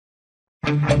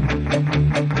If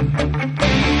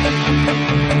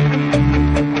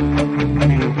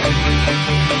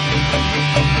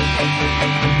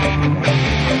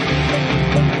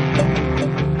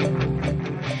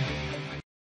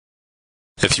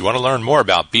you want to learn more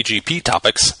about BGP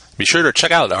topics, be sure to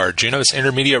check out our Junos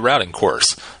Intermediate Routing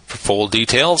course. For full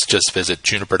details, just visit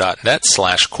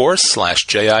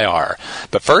juniper.net/course/JIR.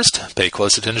 But first, pay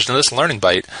close attention to this Learning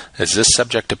Byte, as this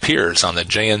subject appears on the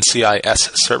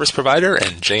JNCIS Service Provider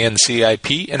and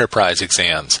JNCIP Enterprise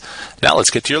exams. Now let's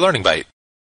get to your Learning Byte.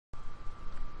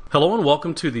 Hello and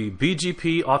welcome to the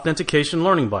BGP Authentication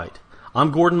Learning Byte.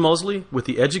 I'm Gordon Mosley with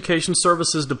the Education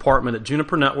Services Department at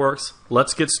Juniper Networks.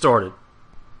 Let's get started.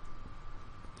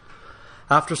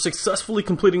 After successfully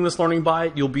completing this Learning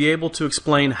Byte, you'll be able to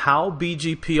explain how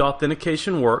BGP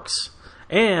authentication works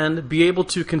and be able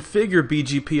to configure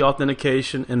BGP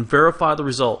authentication and verify the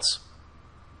results.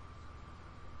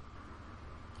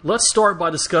 Let's start by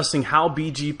discussing how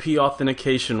BGP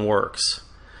authentication works.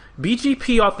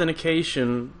 BGP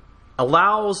authentication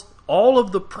allows all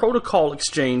of the protocol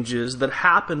exchanges that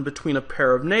happen between a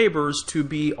pair of neighbors to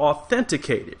be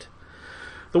authenticated.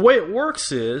 The way it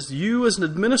works is you as an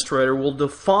administrator will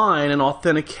define an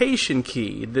authentication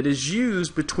key that is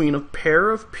used between a pair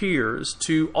of peers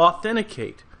to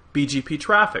authenticate BGP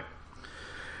traffic.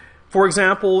 For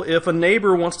example, if a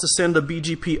neighbor wants to send a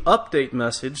BGP update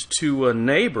message to a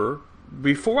neighbor,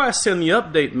 before I send the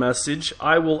update message,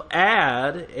 I will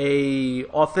add an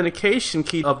authentication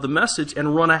key of the message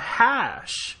and run a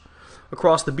hash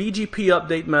across the BGP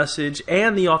update message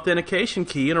and the authentication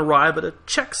key and arrive at a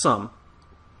checksum.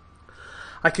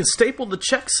 I can staple the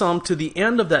checksum to the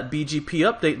end of that BGP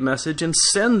update message and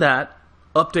send that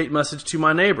update message to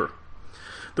my neighbor.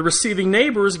 The receiving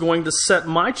neighbor is going to set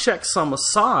my checksum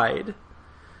aside,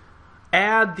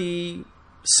 add the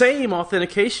same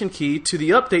authentication key to the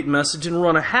update message and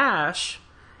run a hash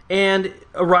and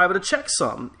arrive at a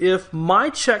checksum. If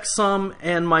my checksum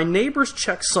and my neighbor's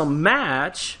checksum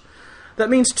match,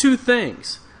 that means two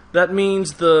things. That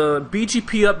means the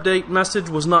BGP update message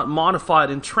was not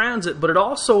modified in transit, but it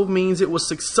also means it was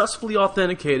successfully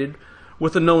authenticated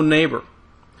with a known neighbor.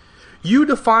 You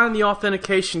define the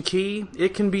authentication key.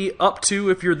 It can be up to,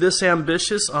 if you're this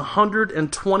ambitious,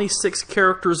 126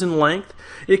 characters in length.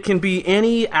 It can be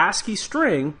any ASCII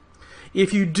string.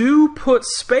 If you do put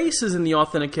spaces in the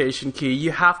authentication key,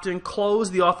 you have to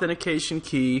enclose the authentication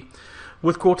key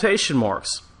with quotation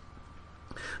marks.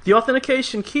 The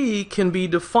authentication key can be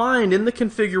defined in the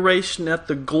configuration at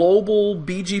the global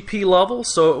BGP level,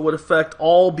 so it would affect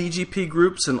all BGP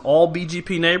groups and all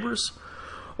BGP neighbors,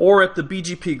 or at the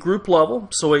BGP group level,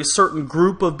 so a certain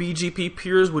group of BGP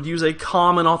peers would use a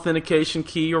common authentication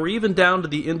key, or even down to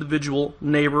the individual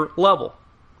neighbor level.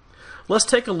 Let's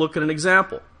take a look at an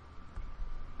example.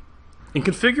 In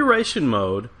configuration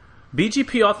mode,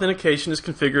 BGP authentication is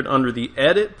configured under the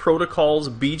Edit Protocols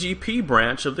BGP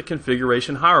branch of the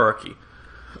configuration hierarchy.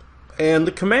 And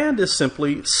the command is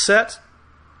simply set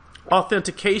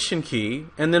authentication key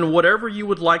and then whatever you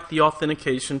would like the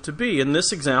authentication to be. In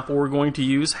this example, we're going to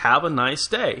use have a nice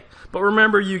day. But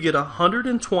remember, you get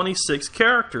 126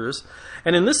 characters.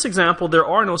 And in this example, there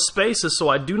are no spaces, so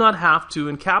I do not have to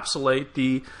encapsulate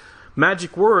the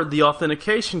magic word, the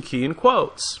authentication key, in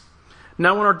quotes.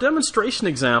 Now in our demonstration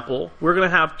example, we're going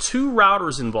to have two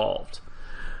routers involved.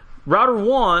 Router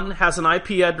 1 has an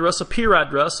IP address, a peer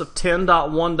address of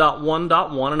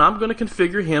 10.1.1.1, and I'm going to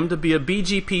configure him to be a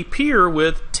BGP peer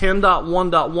with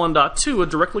 10.1.1.2, a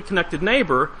directly connected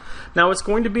neighbor. Now it's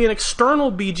going to be an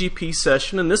external BGP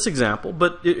session in this example,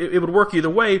 but it would work either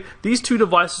way. These two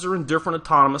devices are in different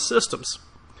autonomous systems.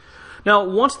 Now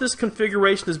once this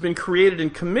configuration has been created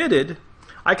and committed,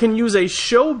 I can use a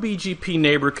show BGP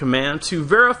neighbor command to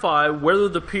verify whether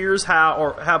the peers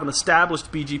have an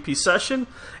established BGP session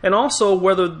and also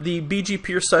whether the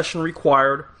BGP session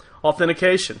required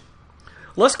authentication.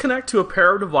 Let's connect to a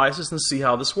pair of devices and see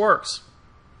how this works.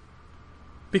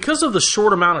 Because of the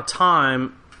short amount of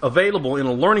time available in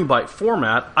a Learning Byte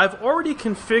format, I've already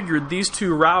configured these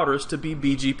two routers to be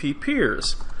BGP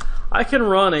peers. I can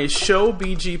run a show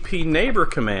BGP neighbor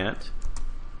command.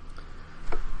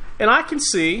 And I can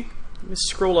see, let me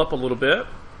scroll up a little bit,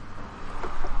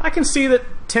 I can see that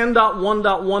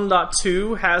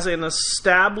 10.1.1.2 has an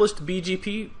established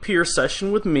BGP peer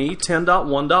session with me,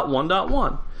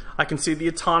 10.1.1.1. I can see the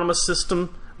autonomous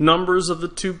system numbers of the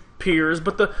two peers,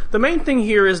 but the main thing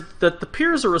here is that the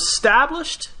peers are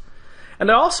established,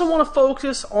 and I also want to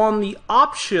focus on the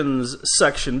options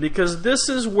section because this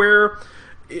is where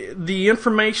the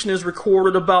information is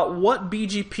recorded about what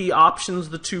BGP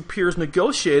options the two peers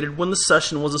negotiated when the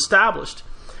session was established.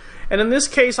 And in this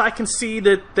case, I can see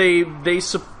that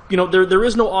there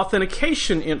is no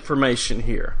authentication information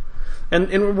here. And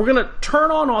we're going to turn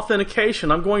on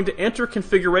authentication. I'm going to enter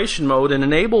configuration mode and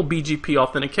enable BGP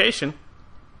authentication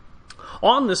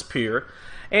on this peer.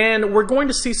 And we're going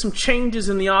to see some changes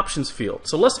in the options field.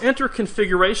 So let's enter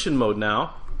configuration mode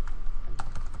now.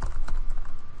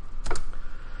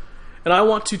 And I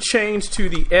want to change to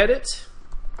the edit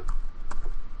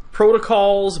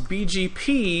protocols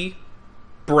BGP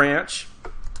branch.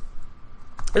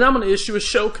 And I'm going to issue a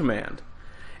show command.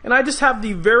 And I just have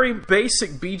the very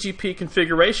basic BGP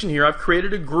configuration here. I've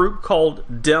created a group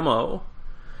called demo.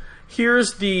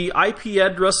 Here's the IP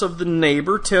address of the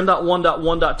neighbor,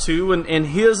 10.1.1.2, and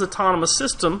his autonomous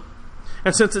system.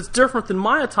 And since it's different than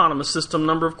my autonomous system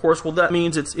number, of course, well, that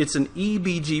means it's an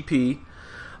eBGP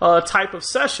type of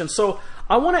session. So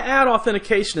I want to add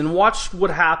authentication and watch what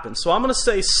happens. So I'm going to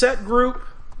say set group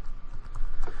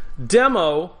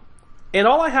demo, and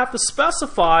all I have to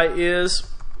specify is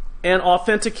an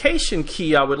authentication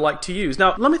key I would like to use.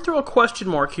 Now, let me throw a question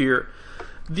mark here.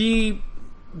 The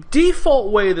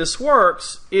default way this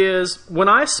works is when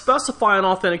I specify an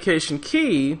authentication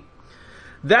key,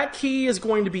 that key is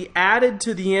going to be added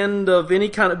to the end of any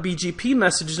kind of BGP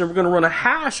messages, and we're going to run a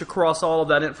hash across all of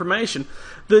that information.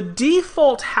 The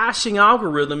default hashing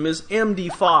algorithm is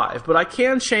MD5, but I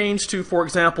can change to, for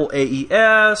example,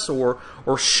 AES or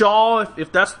SHA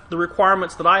if that's the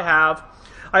requirements that I have.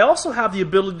 I also have the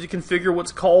ability to configure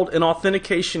what's called an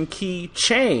authentication key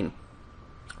chain,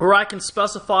 where I can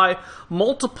specify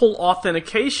multiple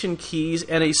authentication keys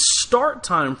and a start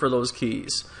time for those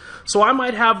keys. So I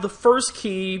might have the first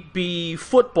key be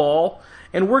football,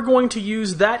 and we're going to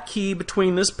use that key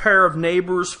between this pair of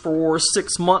neighbors for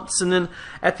 6 months, and then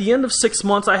at the end of 6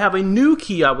 months I have a new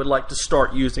key I would like to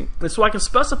start using. And so I can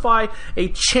specify a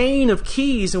chain of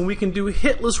keys, and we can do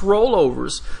hitless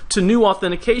rollovers to new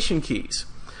authentication keys.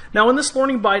 Now in this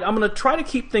learning byte, I'm going to try to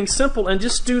keep things simple and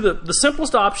just do the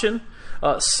simplest option,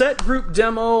 set group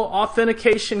demo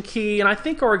authentication key, and I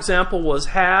think our example was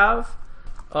have,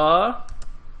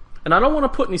 and I don't want to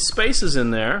put any spaces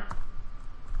in there,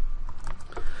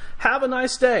 have a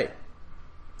nice day.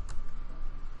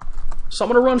 So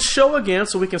I'm going to run show again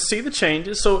so we can see the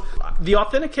changes. So the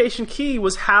authentication key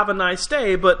was have a nice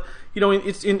day, but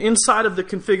it's inside of the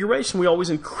configuration we always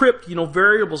encrypt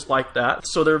variables like that,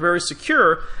 so they're very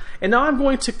secure. And now I'm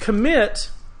going to commit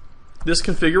this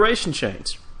configuration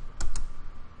change.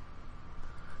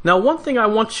 Now one thing I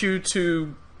want you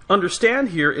to understand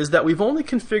here is that we've only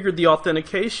configured the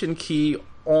authentication key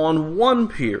on one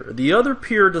peer. The other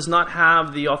peer does not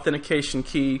have the authentication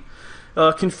key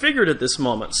configured at this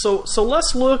moment. So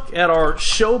let's look at our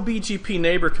show BGP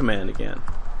neighbor command again.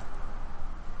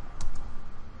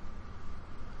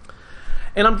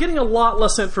 And I'm getting a lot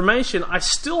less information. I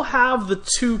still have the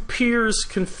two peers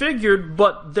configured,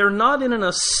 but they're not in an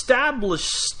established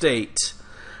state.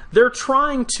 They're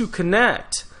trying to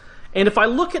connect. And if I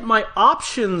look at my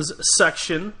options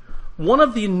section, one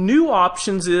of the new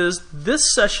options is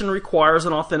this session requires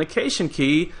an authentication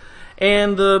key,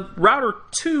 and the router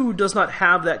 2 does not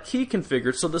have that key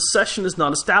configured, so the session is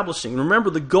not establishing. Remember,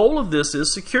 the goal of this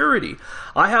is security.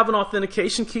 I have an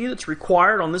authentication key that's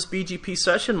required on this BGP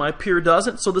session, my peer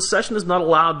doesn't, so the session is not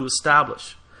allowed to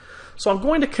establish. So I'm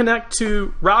going to connect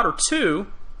to router 2,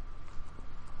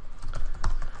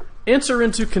 enter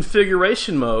into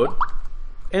configuration mode,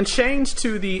 and change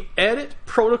to the edit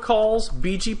protocols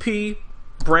BGP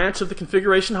branch of the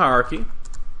configuration hierarchy.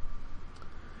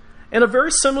 And a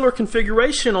very similar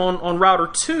configuration on router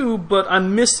 2, but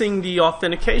I'm missing the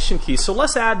authentication key. So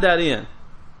let's add that in.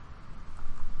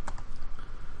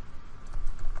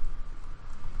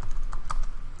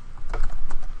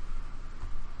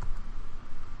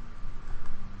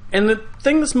 And the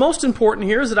thing that's most important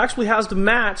here is it actually has to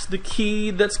match the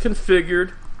key that's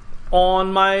configured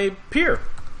on my peer.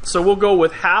 So we'll go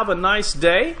with have a nice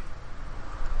day.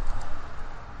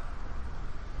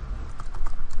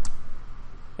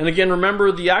 And again,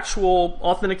 remember the actual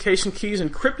authentication key is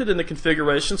encrypted in the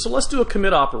configuration, so let's do a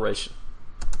commit operation.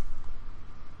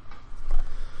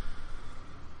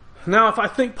 Now, if I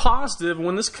think positive,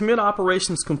 when this commit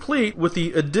operation is complete, with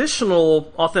the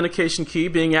additional authentication key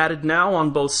being added now on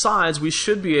both sides, we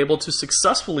should be able to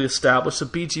successfully establish a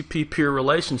BGP peer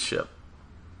relationship.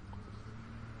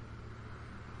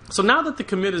 So now that the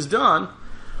commit is done,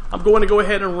 I'm going to go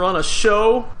ahead and run a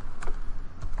show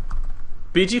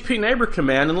BGP neighbor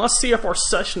command, and let's see if our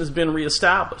session has been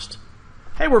reestablished.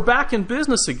 Hey, we're back in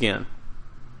business again.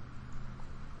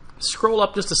 Scroll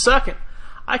up just a second.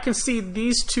 I can see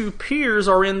these two peers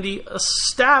are in the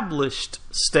established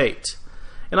state.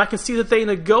 And I can see that they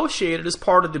negotiated as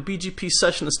part of the BGP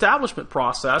session establishment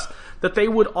process that they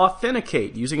would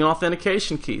authenticate using an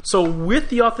authentication key. So with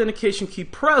the authentication key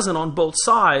present on both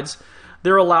sides,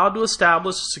 they're allowed to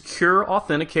establish a secure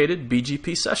authenticated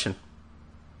BGP session.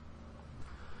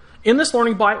 In this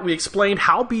Learning Byte, we explained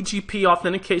how BGP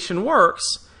authentication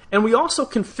works, and we also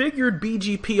configured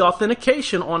BGP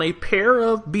authentication on a pair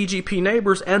of BGP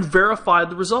neighbors and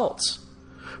verified the results.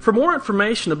 For more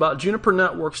information about Juniper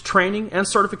Network's training and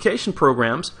certification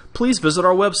programs, please visit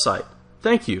our website.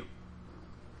 Thank you.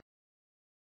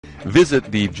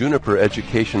 Visit the Juniper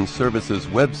Education Services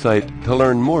website to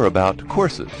learn more about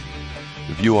courses.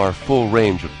 View our full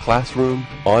range of classroom,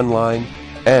 online,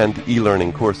 and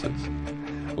e-learning courses.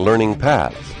 Learning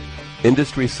paths,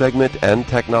 industry segment and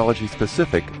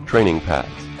technology-specific training paths.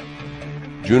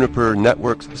 Juniper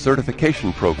Network's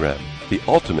certification program, the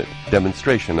ultimate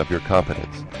demonstration of your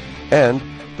competence. And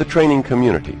the training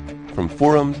community, from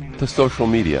forums to social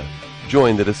media.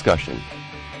 Join the discussion.